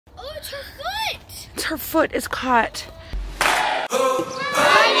It's her foot. It's her foot is caught.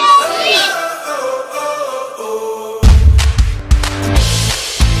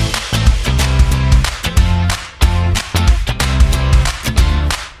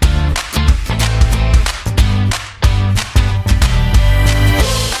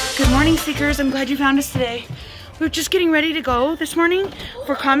 Good morning, Seekers. I'm glad you found us today. We were just getting ready to go this morning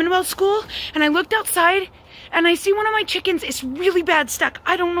for Commonwealth School, and I looked outside and I see one of my chickens is really bad stuck.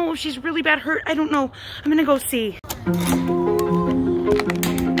 I don't know if she's really bad hurt. I don't know. I'm gonna go see.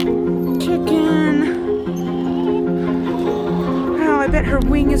 Chicken. Oh, I bet her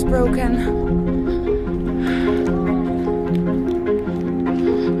wing is broken.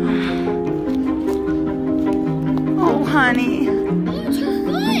 Oh, honey. It's her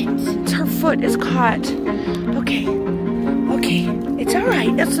foot. Her foot is caught. Okay. Okay. It's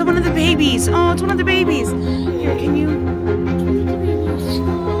alright. That's one of the babies. Oh, it's one of the babies. Here, can you?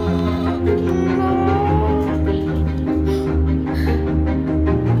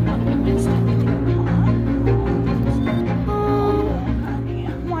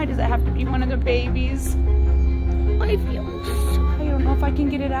 Why does it have to be one of the babies? I don't know if I can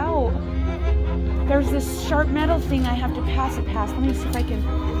get it out. There's this sharp metal thing I have to pass it past. Let me see if I can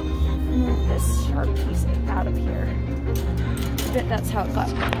move this sharp piece out of here. I bet that's how it got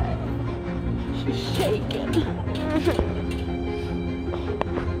cut. She's shaking.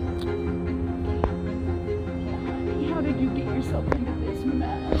 How did you get yourself into this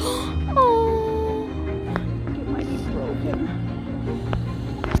mess? Oh, it might be broken.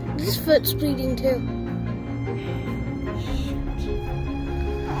 This foot's bleeding too.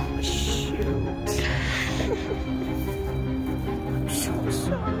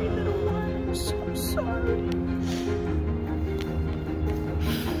 Sorry, little one. I'm so sorry.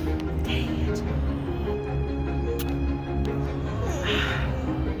 Dang it.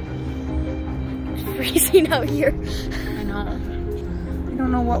 It's freezing out here. I know. I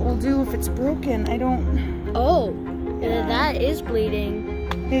don't know what we'll do if it's broken. I don't. Oh, yeah. That is bleeding.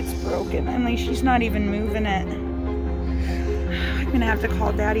 It's broken. And like she's not even moving it. I'm gonna have to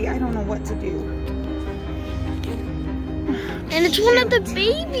call Daddy. I don't know what to do. And it's one of the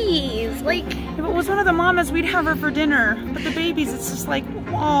babies. Like, if it was one of the mamas, we'd have her for dinner. But the babies, it's just like,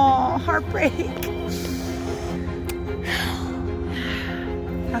 oh, heartbreak.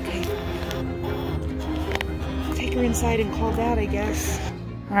 Okay. I'll take her inside and call Dad, I guess.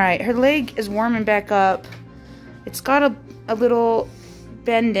 All right, her leg is warming back up. It's got a little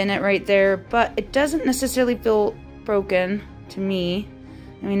bend in it right there, but it doesn't necessarily feel broken to me.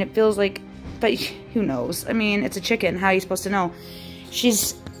 I mean, it feels like, but who knows? I mean, it's a chicken. How are you supposed to know?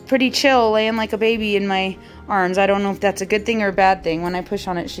 She's pretty chill, laying like a baby in my arms. I don't know if that's a good thing or a bad thing. When I push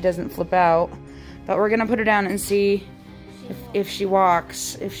on it, she doesn't flip out. But we're going to put her down and see if she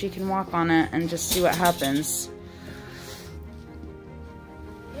walks, if she can walk on it, and just see what happens.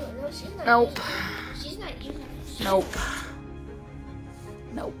 Nope. She's not using it. Nope.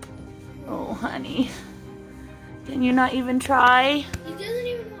 Nope. Oh, honey. Can you not even try? She doesn't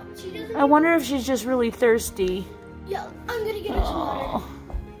even want, she doesn't. I wonder if she's just really thirsty. Yeah, I'm gonna get her some water.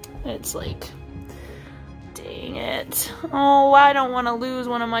 It's like, dang it. Oh, I don't want to lose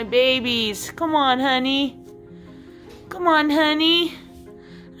one of my babies. Come on, honey. Come on, honey.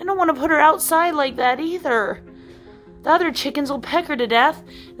 I don't want to put her outside like that either. The other chickens will peck her to death.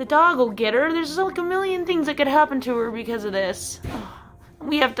 The dog will get her. There's like a million things that could happen to her because of this.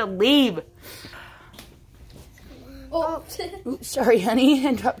 We have to leave. Oh. Oops, sorry, honey.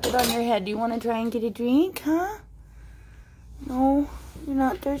 I dropped it on your head. Do you want to try and get a drink, huh? No? You're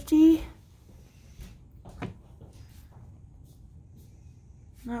not thirsty?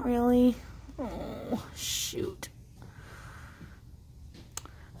 Not really? Oh, shoot.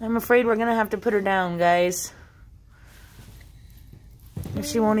 I'm afraid we're going to have to put her down, guys. If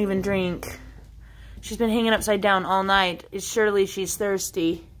she won't even drink. She's been hanging upside down all night. Surely she's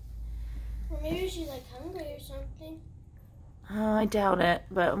thirsty. Or maybe she's like hungry or something. I doubt it,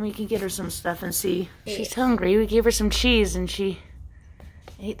 but we can get her some stuff and see. She's hungry. We gave her some cheese and she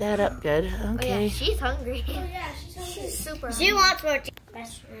ate that up good. Okay. Oh, yeah, she's hungry. Oh, yeah, she's hungry. She's super hungry. She wants more cheese.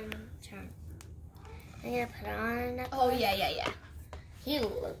 Best friend turn. I'm going to put on that. Oh, yeah.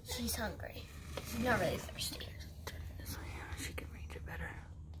 She's hungry. She's not really thirsty. She can reach it better.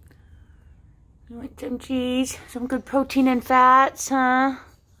 You want some cheese? Some good protein and fats, huh?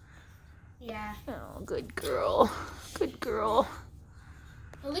 Yeah. Oh, good girl. Good girl.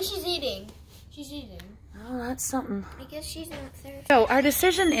 At least she's eating. She's eating. Oh, that's something. I guess she's not thirsty. So our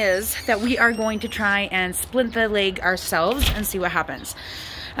decision is that we are going to try and splint the leg ourselves and see what happens.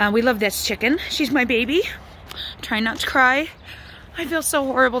 We love this chicken. She's my baby. Try not to cry. I feel so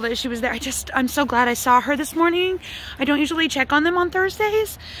horrible that she was there. I'm so glad I saw her this morning. I don't usually check on them on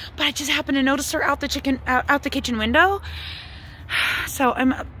Thursdays, but I just happened to notice her out the kitchen window. So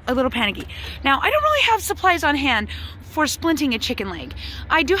I'm a little panicky. Now, I don't really have supplies on hand for splinting a chicken leg.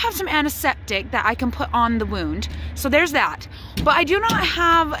 I do have some antiseptic that I can put on the wound. So there's that. But I do not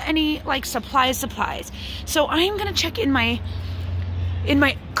have any like supplies. So I'm gonna check in my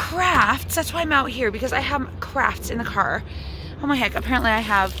crafts. That's why I'm out here, because I have crafts in the car. Oh my heck, apparently I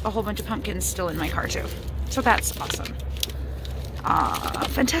have a whole bunch of pumpkins still in my car too. So that's awesome.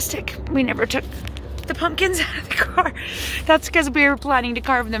 Fantastic. We never took the pumpkins out of the car. That's because we were planning to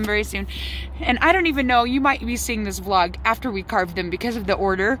carve them very soon. And I don't even know, you might be seeing this vlog after we carved them because of the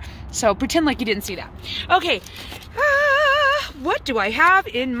order. So pretend like you didn't see that. Okay, what do I have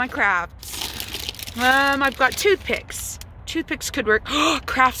in my crafts? I've got toothpicks. Toothpicks could work.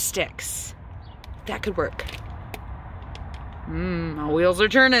 Craft sticks. That could work. My wheels are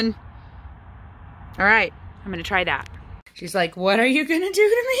turning. All right, I'm gonna try that. She's like, what are you gonna do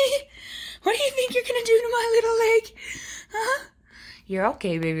to me? What do you think you're gonna do to my little leg? Huh? You're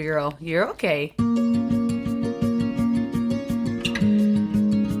okay, baby girl. You're okay.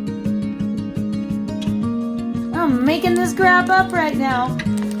 I'm making this crap up right now.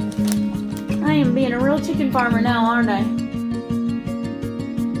 I am being a real chicken farmer now, aren't I?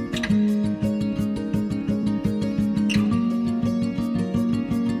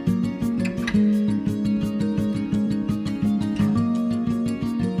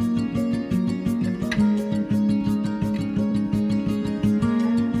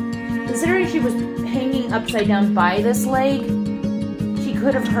 Considering she was hanging upside down by this leg, she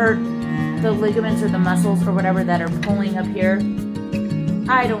could have hurt the ligaments or the muscles or whatever that are pulling up here.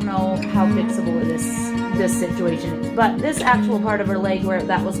 I don't know how fixable this situation is, but this actual part of her leg where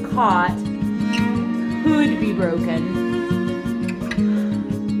that was caught could be broken.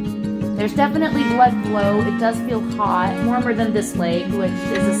 There's definitely blood flow. It does feel hot, warmer than this leg, which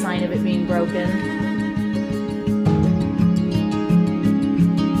is a sign of it being broken.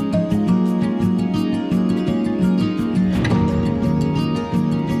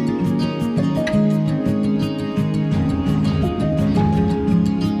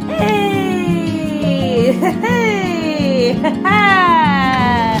 Hey!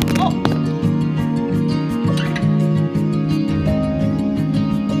 Oh.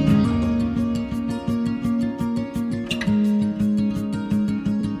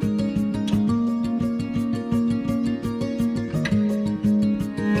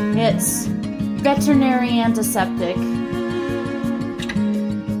 It's veterinary antiseptic.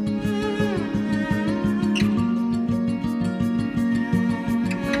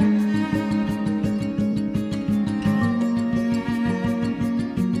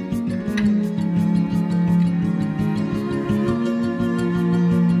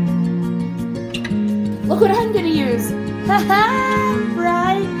 Look what I'm gonna use.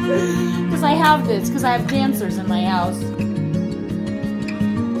 Right? Because I have this, because I have dancers in my house.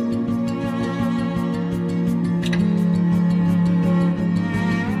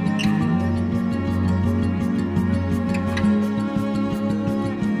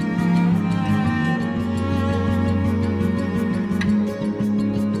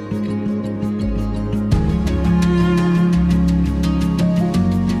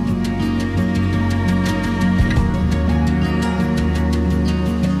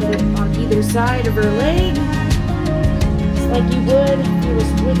 Side of her leg, just like you would if you were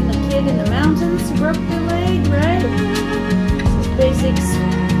splitting a kid in the mountains who broke their leg, right? This is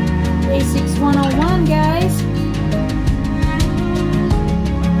basics 101, guys.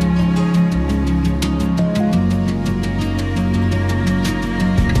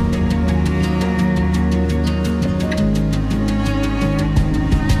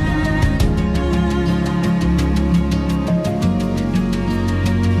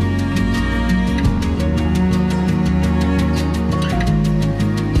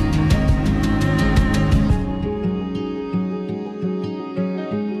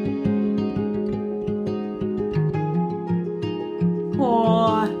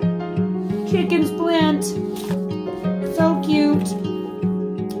 Chicken Splint. So cute.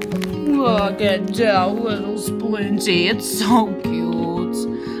 Look at that little Splinty. It's so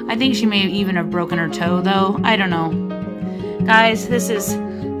cute. I think she may even have broken her toe, though. I don't know. Guys, this is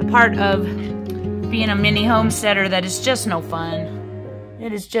a part of being a mini homesteader that is just no fun.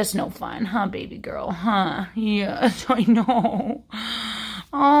 It is just no fun, huh, baby girl? Huh? Yes, I know.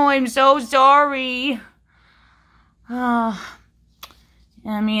 Oh, I'm so sorry.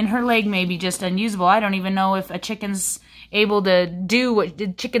 I mean, her leg may be just unusable. I don't even know if a chicken's able to do what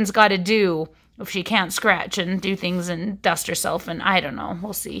the chicken's got to do if she can't scratch and do things and dust herself, and I don't know.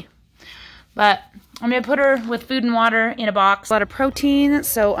 We'll see. But I'm going to put her with food and water in a box. A lot of protein,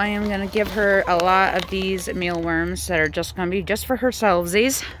 so I am going to give her a lot of these mealworms that are just going to be just for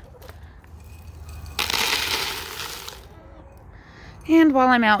herselfsies. And while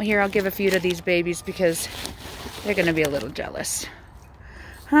I'm out here, I'll give a few to these babies because they're going to be a little jealous.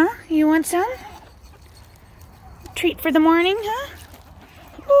 Huh? You want some? Treat for the morning, huh?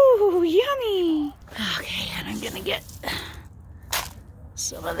 Ooh, yummy! Okay, and I'm going to get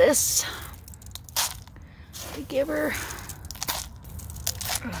some of this to give her.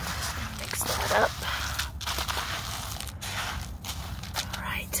 Mix that up. All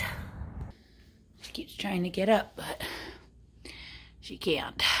right. She keeps trying to get up, but she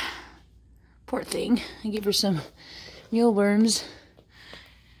can't. Poor thing. I give her some mealworms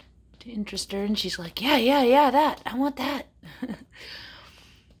to interest her, and she's like, yeah, that. I want that.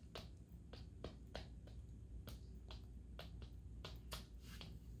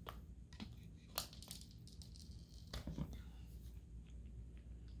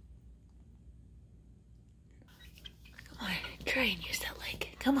 Try and use that leg.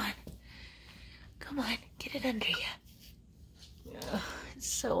 Come on. Come on. Get it under you.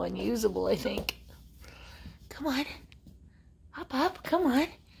 It's so unusable, I think. Come on. Hop up. Come on.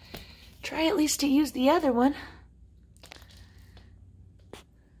 Try at least to use the other one.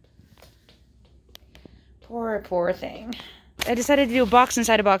 Poor thing. I decided to do a box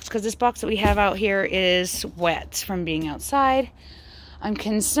inside a box because this box that we have out here is wet from being outside. I'm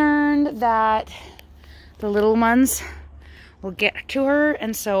concerned that the little ones will get to her,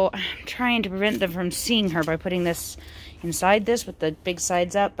 and so I'm trying to prevent them from seeing her by putting this inside this with the big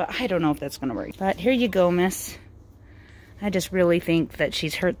sides up, but I don't know if that's going to work. But here you go, miss. I just really think that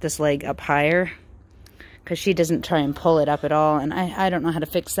she's hurt this leg up higher because she doesn't try and pull it up at all, and I don't know how to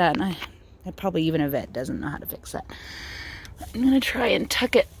fix that, and I probably even a vet doesn't know how to fix that. I'm going to try and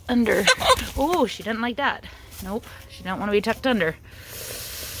tuck it under. Oh, she didn't like that. Nope, she don't want to be tucked under.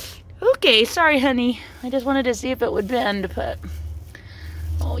 Okay, sorry, honey. I just wanted to see if it would bend, but...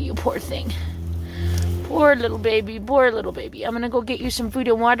 Oh, you poor thing. Poor little baby, poor little baby. I'm gonna go get you some food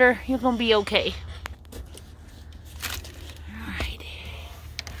and water. You're gonna be okay. Alright.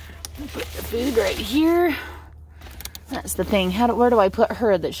 Put the food right here. That's the thing. Where do I put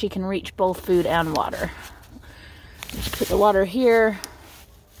her that she can reach both food and water? Just put the water here.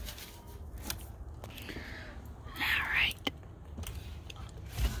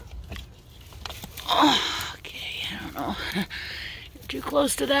 Okay, I don't know. You're too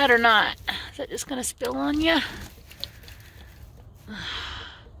close to that or not. Is that just gonna spill on you?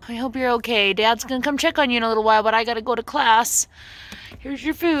 I hope you're okay. Dad's gonna come check on you in a little while, but I gotta go to class. Here's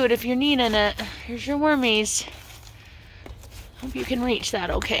your food if you're needing it. Here's your wormies. Hope you can reach that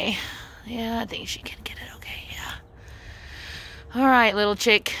okay. Yeah, I think she can get it okay, yeah. Alright, little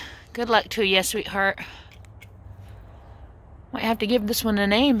chick. Good luck to you, sweetheart. Might have to give this one a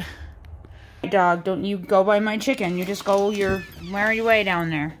name. Dog, don't you go by my chicken. You just go your merry way down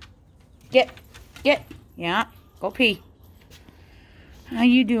there. Get. Yeah, go pee. How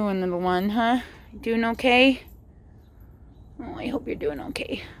you doing, little one, huh? Doing okay? Oh, I hope you're doing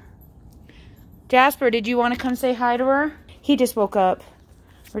okay. Jasper, did you want to come say hi to her? He just woke up.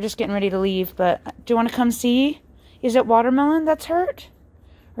 We're just getting ready to leave, but do you want to come see? Is it Watermelon that's hurt?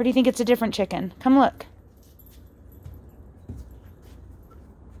 Or do you think it's a different chicken? Come look.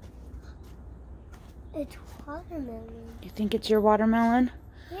 It's Watermelon. You think it's your Watermelon?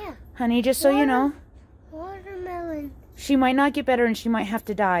 Yeah. Honey, just so you know. Watermelon. She might not get better and she might have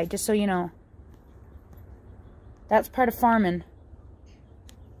to die, just so you know. That's part of farming.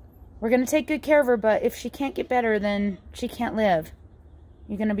 We're going to take good care of her, but if she can't get better, then she can't live.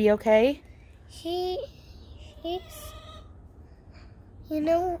 You going to be okay? She's... You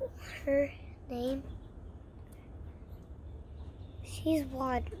know her name? She's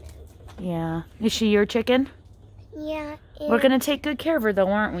Watermelon. Yeah. Is she your chicken? Yeah. We're going to take good care of her, though,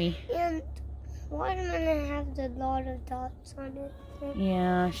 aren't we? And Watermelon has a lot of dots on it.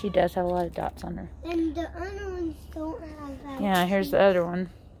 Yeah, she does have a lot of dots on her. And the other ones don't have that. Yeah, here's the other one.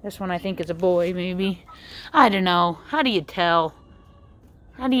 This one I think is a boy, maybe. I don't know. How do you tell?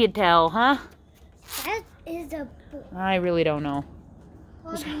 How do you tell, huh? That is a boy. I really don't know.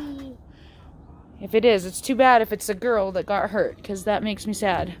 Bobby. If it is, it's too bad if it's a girl that got hurt, because that makes me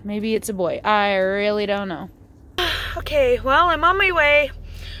sad. Maybe it's a boy. I really don't know. Okay, well, I'm on my way.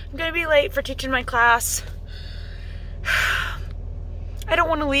 I'm going to be late for teaching my class. I don't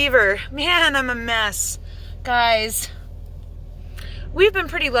want to leave her. Man, I'm a mess. Guys, we've been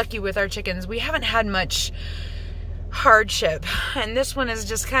pretty lucky with our chickens. We haven't had much hardship. And this one is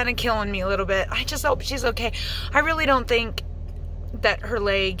just kind of killing me a little bit. I just hope she's okay. I really don't think that her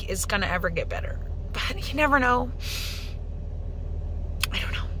leg is gonna ever get better. But you never know. I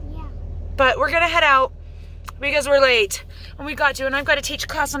don't know. Yeah. But we're gonna head out because we're late. And we've got to, and I've got to teach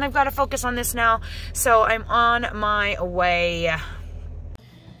class, and I've got to focus on this now. So I'm on my way.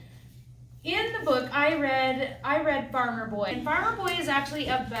 In the book, I read Farmer Boy. And Farmer Boy is actually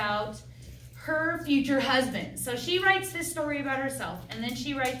about her future husband. So she writes this story about herself, and then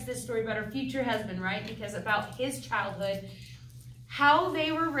she writes this story about her future husband, right? Because about his childhood, how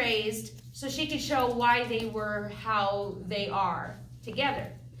they were raised, so she could show why they were how they are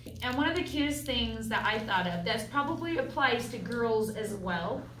together. And one of the cutest things that I thought of that probably applies to girls as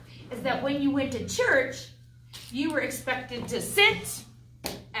well is that when you went to church, you were expected to sit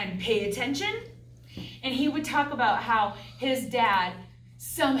and pay attention. And he would talk about how his dad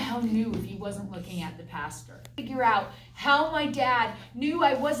somehow knew if he wasn't looking at the pastor. Figure out how my dad knew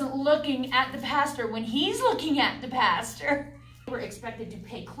I wasn't looking at the pastor when he's looking at the pastor. We were expected to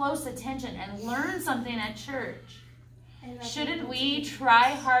pay close attention and learn something at church. Shouldn't we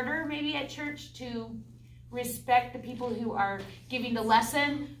try harder maybe at church to respect the people who are giving the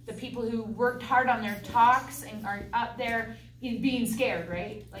lesson, the people who worked hard on their talks and are up there being scared,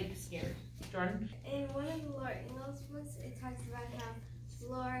 right? Like scared. Jordan? In one of the Lord English books, it talks about how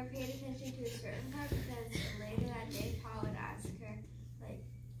Laura paid attention to a certain part because later that day Paul would ask her, like,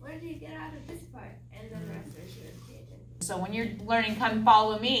 what did you get out of this part? And then the rest of her she would pay attention. So when you're learning Come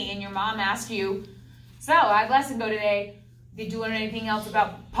Follow Me and your mom asks you, so I had lesson go today, did you learn anything else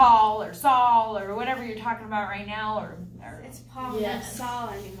about Paul or Saul or whatever you're talking about right now? Or it's Paul, not Saul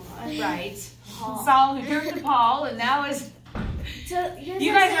anymore. Right. Saul who turned to Paul, and that was... So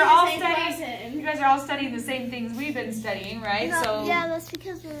you guys are all studying. You guys are all studying the same things we've been studying, right? No, so yeah, that's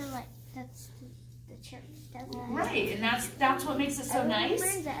because we're like that's the church. Right, and that's what makes it so nice.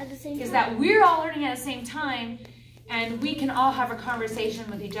 Is that we're all learning at the same time, and we can all have a conversation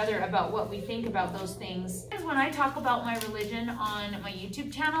with each other about what we think about those things. Because when I talk about my religion on my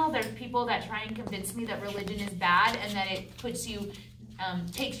YouTube channel, there's people that try and convince me that religion is bad and that it puts you.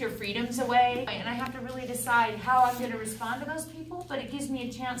 Takes your freedoms away, and I have to really decide how I'm going to respond to those people, but it gives me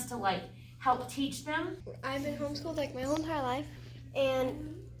a chance to like help teach them. I've been homeschooled like my whole entire life,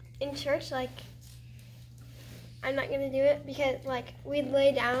 and in church, like, I'm not going to do it because like we'd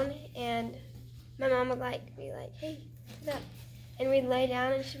lay down and my mom would like be like, hey, sit up, and we'd lay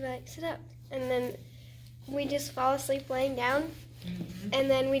down and she'd be like, sit up, and then we'd just fall asleep laying down. And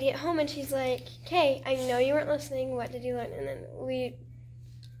then we'd get home and she's like, okay, I know you weren't listening, what did you learn? And then we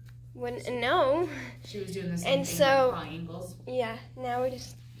wouldn't know. She was doing the same thing with triangles. Yeah, now we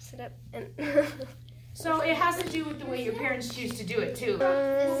just sit up and... So it has to do with the way your parents choose to do it too.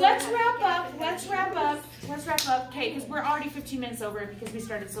 Let's wrap up. Okay, because we're already 15 minutes over because we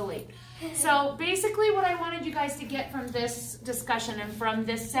started so late. So basically what I wanted you guys to get from this discussion and from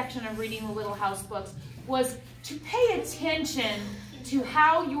this section of reading the Little House books was to pay attention to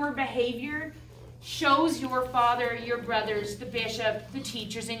how your behavior shows your father, your brothers, the bishop, the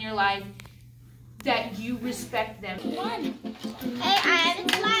teachers in your life, that you respect them. Hey, I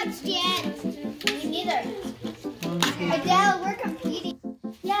haven't collapsed yet. Me neither. Adele, we're competing.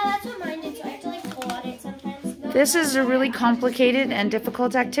 Yeah, that's what mine did, so I have to like pull on it sometimes. This is a really complicated and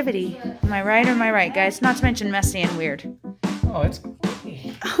difficult activity. Am I right or am I right, guys? Not to mention messy and weird. Oh, it's cool.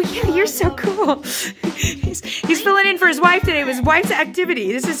 Oh yeah, you're so cool. He's filling in for his wife today. It was his wife's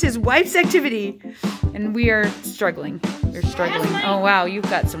activity. This is his wife's activity. And we are struggling. We're struggling. Oh wow, you've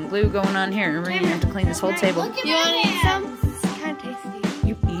got some glue going on here. We're gonna have to clean this whole table. You want to eat some? It's kind of tasty.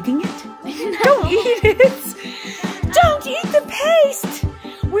 You eating it? Don't eat it! Don't eat the paste!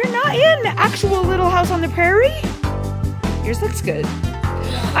 We're not in the actual Little House on the Prairie. Yours looks good.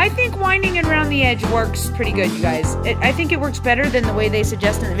 I think winding it around the edge works pretty good, you guys. I think it works better than the way they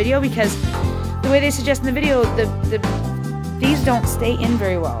suggest in the video because the way they suggest in the video, these don't stay in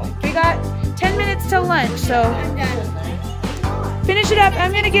very well. We got 10 minutes till lunch, so finish it up.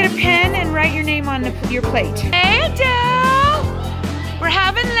 I'm gonna get a pen and write your name on your plate. Hey, Adele! We're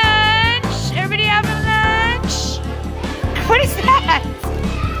having lunch. Everybody having lunch? What is that?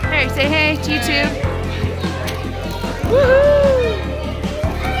 Hey, say hey to YouTube. Woohoo!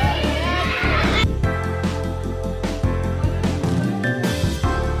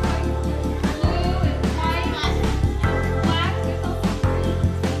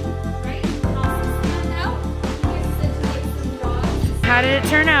 How did it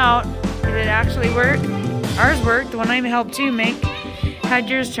turn out? Did it actually work? Ours worked. The one I helped you make. How'd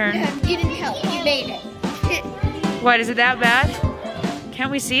yours turn? You didn't help. You made it. What, is it that bad?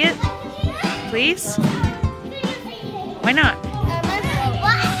 Can't we see it? Please? Why not?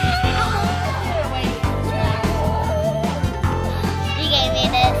 She gave me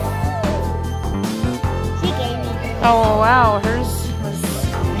this. She gave me this. Oh wow, hers was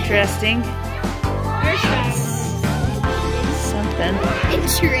interesting. Hers was Something.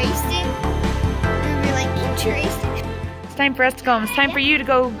 interesting. Remember, like interesting. It's time for us to go home. It's time for you to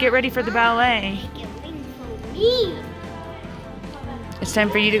go get ready for the ballet. It's time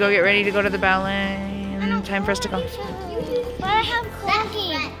for you to go get ready to go to the ballet, and time for us to go. But I have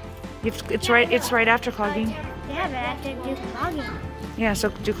clogging. It's right after clogging. Yeah, but I have to do clogging. Yeah, so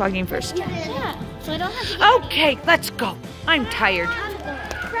do clogging first. Yeah, so I don't have to get Okay, let's go. I'm tired.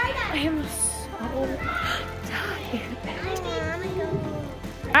 I am so tired.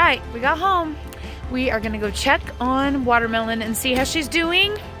 All right, we got home. We are gonna go check on Watermelon and see how she's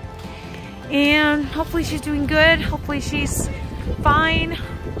doing. And hopefully she's doing good. Hopefully she's fine.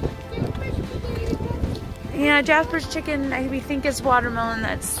 Yeah, Jasper's chicken, we think is Watermelon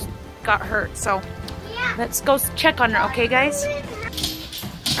that's got hurt. So let's go check on her, okay guys?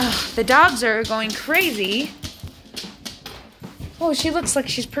 The dogs are going crazy. Oh, she looks like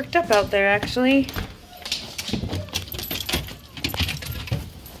she's perked up out there actually.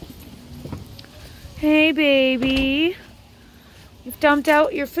 Hey baby, you've dumped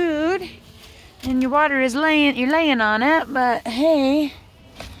out your food and your water is you're laying on it, but hey.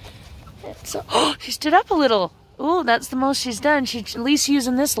 Oh, she stood up a little. Oh, that's the most she's done. She's at least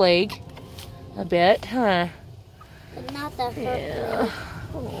using this leg a bit, huh? But not the front Yeah.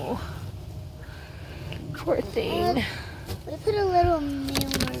 Oh, poor thing. We put a little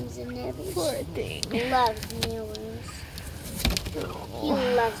mealworms in there. Poor thing. He loves mealworms. He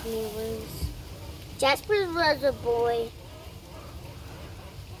loves mealworms. Jasper was a boy.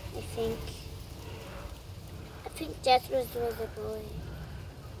 I think Jasper was a boy.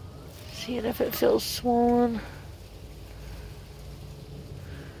 See it if it feels swollen.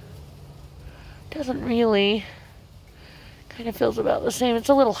 Doesn't really. Kind of feels about the same. It's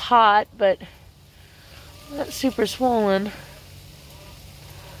a little hot, but not super swollen.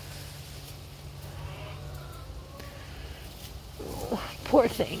 Oh, poor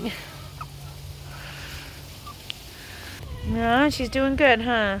thing. No, she's doing good,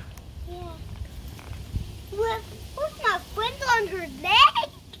 huh? Yeah. What's my friend on her leg?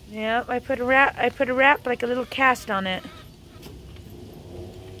 Yep, I put a wrap like a little cast on it.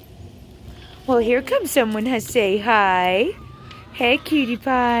 Well, here comes someone to say hi. Hey, cutie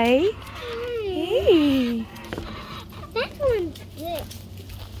pie. Hey. That one's good.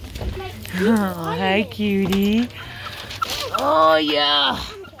 Oh, hi, cutie. Oh, yeah.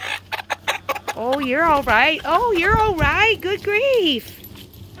 Oh, you're all right. Oh, you're all right. Good grief.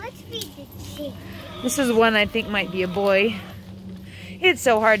 Let's feed the chick. This is one I think might be a boy. It's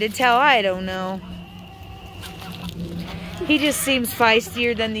so hard to tell. I don't know. He just seems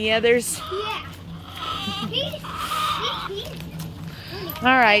feistier than the others. Yeah.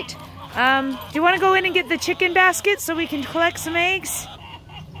 All right. Do you want to go in and get the chicken basket so we can collect some eggs?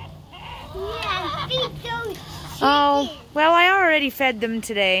 Yeah, feed those chickens. Oh, well, I already fed them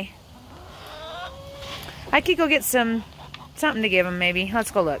today. I could go get something to give them, maybe. Let's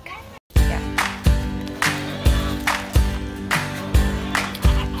go look. Yeah.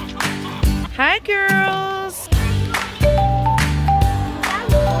 Hi, girls.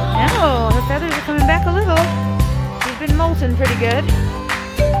 Oh, her feathers are coming back a little. She's been molting pretty good.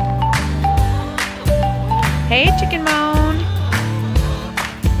 Hey, Chicken Bone.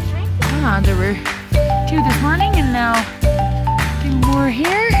 Ah, there were 2 this morning, and now 2 more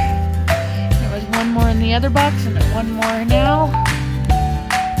here. There was 1 more in the other box, and 1 more now.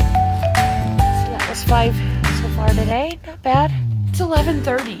 So that was 5 so far today. Not bad. It's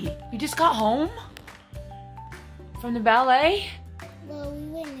 11:30. We just got home from the ballet. Well, we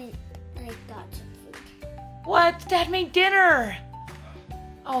went and got some food. What? Dad made dinner.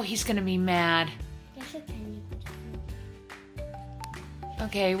 Oh, he's gonna be mad. There's a penny.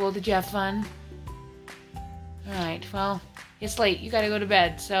 Okay, well, did you have fun? Alright, well, it's late. You gotta go to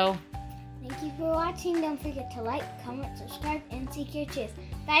bed, so. Thank you for watching. Don't forget to like, comment, subscribe, and seek your truth.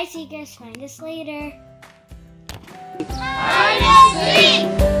 Bye, Seekers. Find us later. Hide and Seek!